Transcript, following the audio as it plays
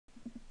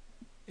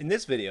In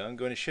this video, I'm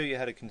going to show you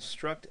how to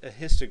construct a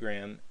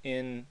histogram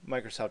in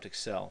Microsoft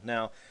Excel.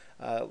 Now,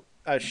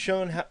 I've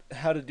shown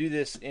how to do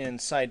this in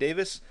Cy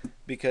Davis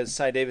because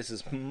Cy Davis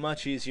is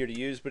much easier to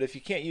use, but if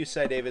you can't use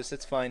Cy Davis,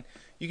 that's fine.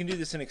 You can do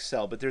this in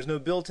Excel, but there's no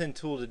built-in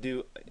tool to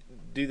do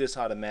this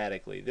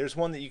automatically. There's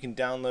one that you can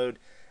download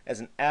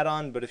as an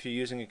add-on, but if you're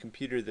using a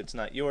computer that's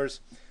not yours,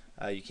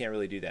 you can't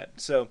really do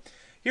that. So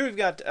here we've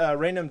got a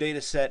random data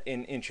set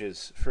in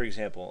inches, for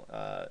example.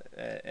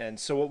 And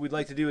so what we'd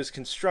like to do is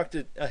construct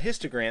a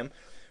histogram,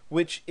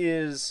 which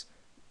is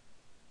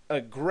a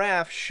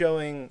graph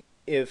showing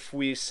if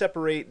we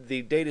separate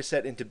the data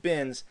set into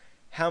bins,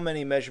 how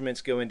many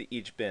measurements go into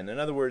each bin. In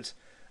other words,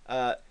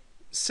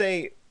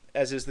 say,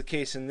 as is the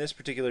case in this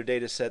particular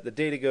data set, the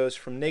data goes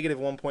from negative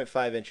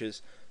 1.5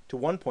 inches to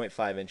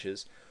 1.5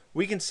 inches.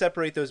 We can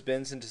separate those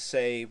bins into,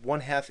 say,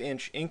 1/2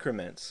 inch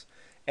increments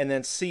and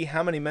then see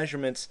how many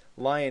measurements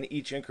lie in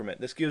each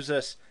increment. This gives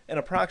us an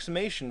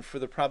approximation for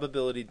the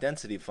probability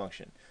density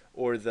function,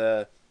 or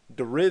the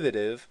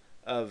derivative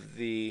of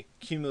the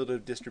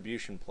cumulative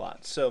distribution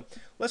plot. So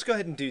let's go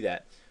ahead and do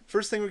that.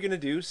 First thing we're going to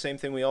do, same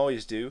thing we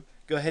always do,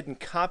 go ahead and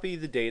copy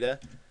the data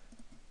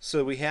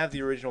so we have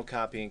the original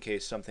copy in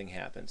case something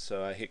happens.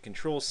 So I hit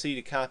Control-C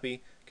to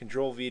copy,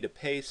 Control-V to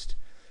paste,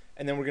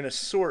 and then we're going to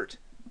sort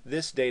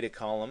this data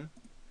column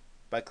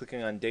by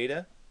clicking on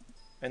Data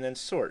and then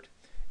Sort.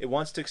 It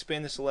wants to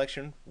expand the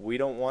selection. We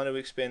don't want to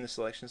expand the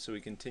selection, so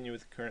we continue with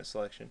the current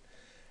selection.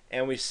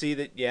 And we see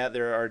that, yeah,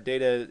 our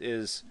data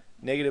is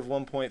negative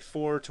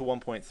 1.4 to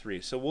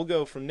 1.3. So we'll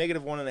go from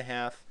negative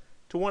 1.5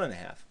 to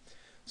 1.5.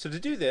 So to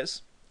do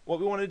this, what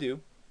we want to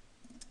do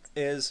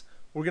is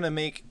we're going to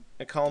make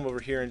a column over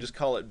here and just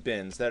call it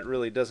bins. That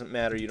really doesn't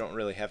matter. You don't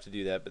really have to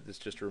do that, but that's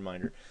just a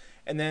reminder.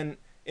 And then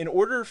in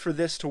order for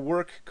this to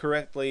work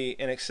correctly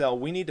in Excel,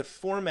 we need to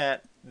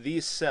format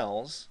these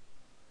cells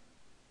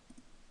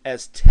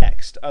as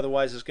text.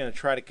 Otherwise, it's going to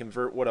try to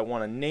convert what I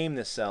want to name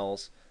the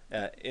cells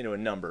into a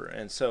number.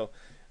 And so,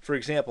 for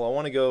example, I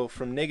want to go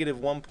from negative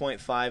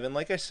 1.5, and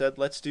like I said,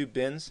 let's do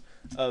bins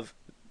of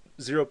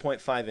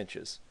 0.5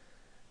 inches.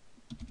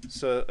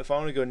 So if I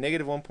want to go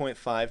negative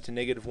 1.5 to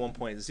negative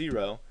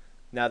 1.0,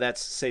 now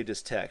that's saved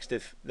as text.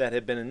 If that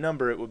had been a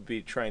number, it would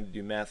be trying to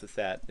do math with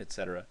that,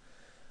 etc.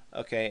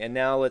 Okay, and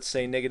now let's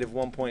say negative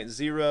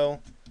 1.0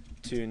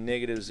 to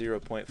negative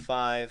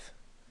 0.5,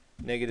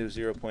 negative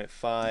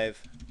 0.5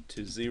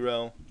 to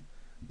 0,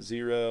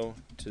 0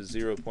 to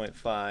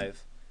 0.5,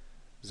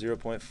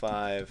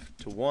 0.5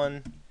 to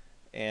 1,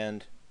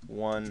 and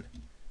 1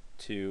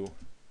 to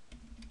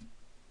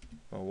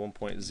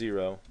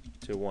 1.0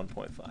 to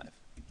 1.5.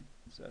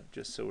 So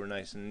just so we're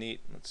nice and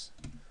neat, let's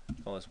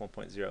call this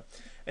 1.0.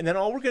 And then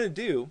all we're going to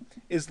do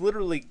is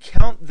literally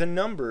count the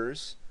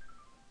numbers,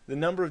 the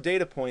number of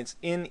data points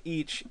in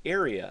each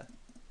area.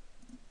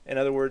 In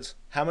other words,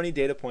 how many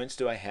data points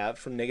do I have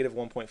from negative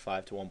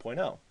 1.5 to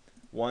 1.0?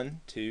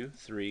 1, 2,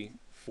 3,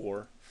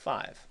 4,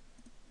 5.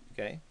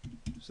 Okay,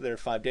 so there are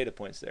 5 data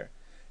points there.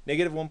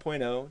 Negative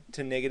 1.0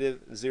 to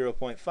negative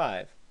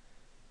 0.5.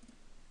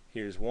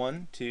 Here's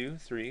 1, 2,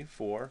 3,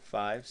 4,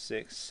 5,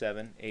 6,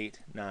 7, 8,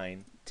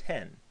 9,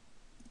 10.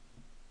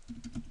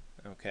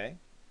 Okay,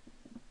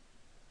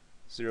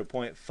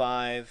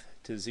 0.5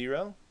 to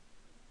 0.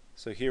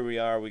 So here we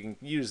are. We can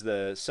use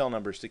the cell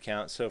numbers to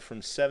count. So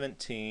from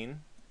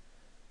 17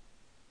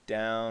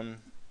 down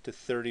to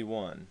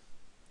 31.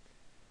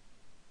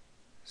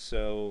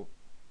 So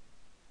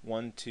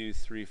 1, 2,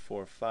 3,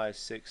 4, 5,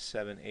 6,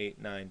 7,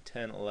 8, 9,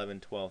 10, 11,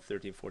 12,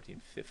 13,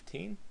 14,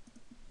 15.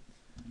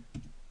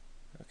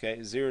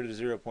 Okay, 0 to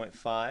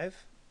 0.5.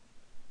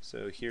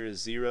 So here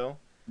is 0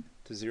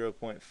 to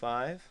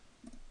 0.5.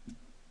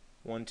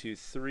 1, 2,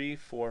 3,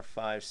 4,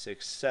 5,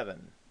 6,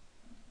 7.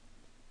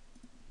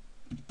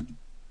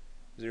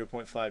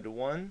 0.5 to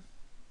 1.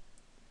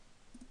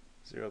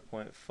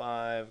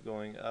 0.5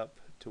 going up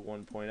to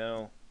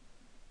 1.0.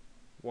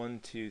 1,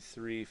 2,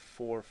 3,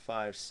 4,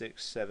 5,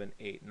 6, 7,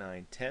 8,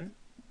 9, 10.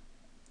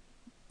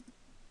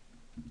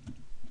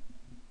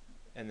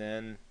 And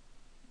then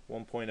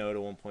 1.0 to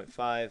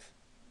 1.5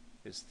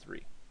 is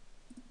 3.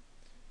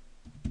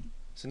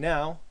 So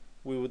now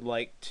we would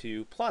like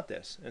to plot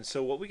this. And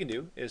so what we can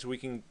do is we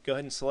can go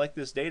ahead and select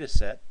this data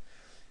set.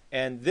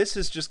 And this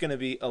is just going to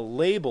be a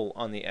label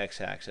on the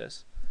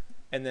x-axis.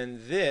 And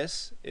then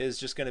this is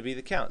just going to be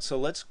the count. So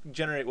let's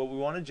generate, what we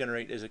want to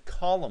generate is a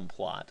column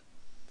plot.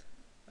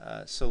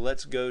 So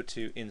let's go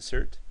to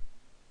Insert,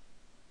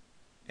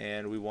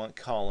 and we want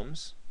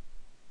columns.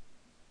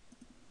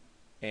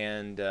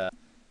 And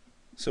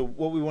so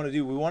what we want to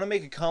do, we want to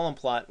make a column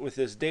plot with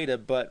this data,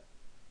 but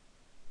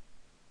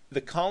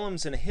the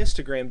columns in a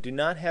histogram do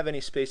not have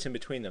any space in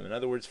between them. In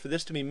other words, for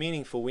this to be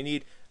meaningful, we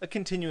need a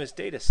continuous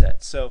data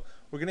set. So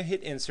we're going to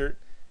hit Insert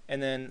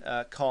and then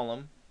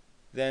Column.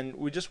 Then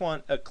we just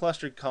want a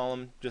clustered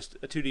column, just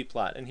a 2D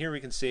plot. And here we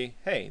can see,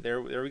 hey,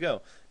 there we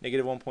go.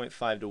 Negative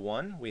 1.5 to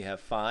 1, we have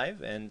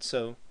 5. And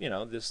so, you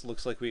know, this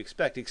looks like we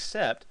expect,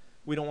 except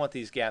we don't want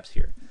these gaps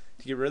here.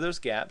 To get rid of those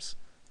gaps,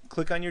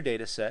 click on your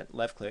data set,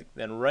 left click,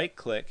 then right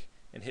click,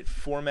 and hit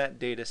Format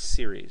Data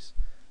Series.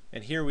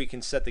 And here we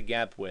can set the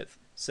gap width.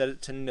 Set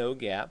it to no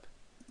gap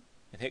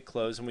and hit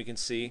close, and we can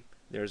see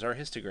there's our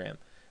histogram.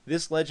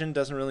 This legend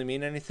doesn't really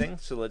mean anything,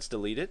 so let's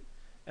delete it,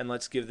 and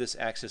let's give this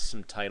axis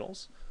some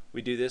titles.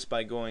 We do this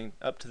by going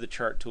up to the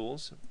chart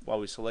tools while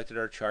we selected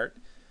our chart,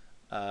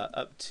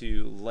 up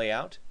to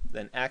layout,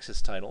 then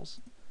axis titles.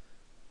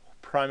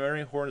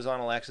 Primary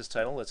horizontal axis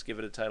title, let's give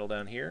it a title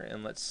down here,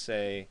 and let's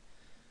say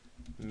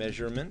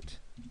measurement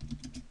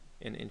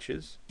in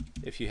inches.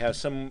 If you have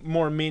some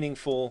more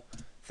meaningful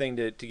thing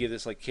to give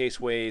this, like case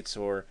weights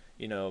or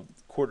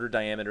quarter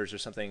diameters or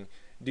something,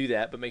 do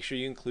that, but make sure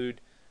you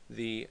include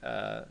the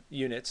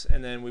units.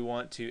 And then we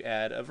want to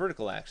add a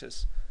vertical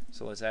axis,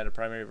 so let's add a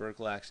primary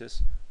vertical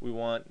axis. We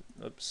want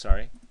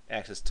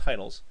axis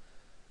titles,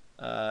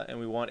 and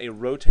we want a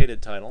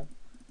rotated title,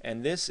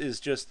 and this is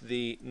just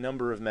the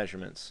number of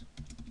measurements.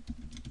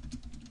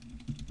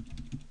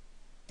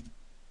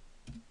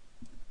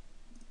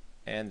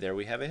 And there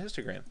we have a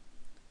histogram.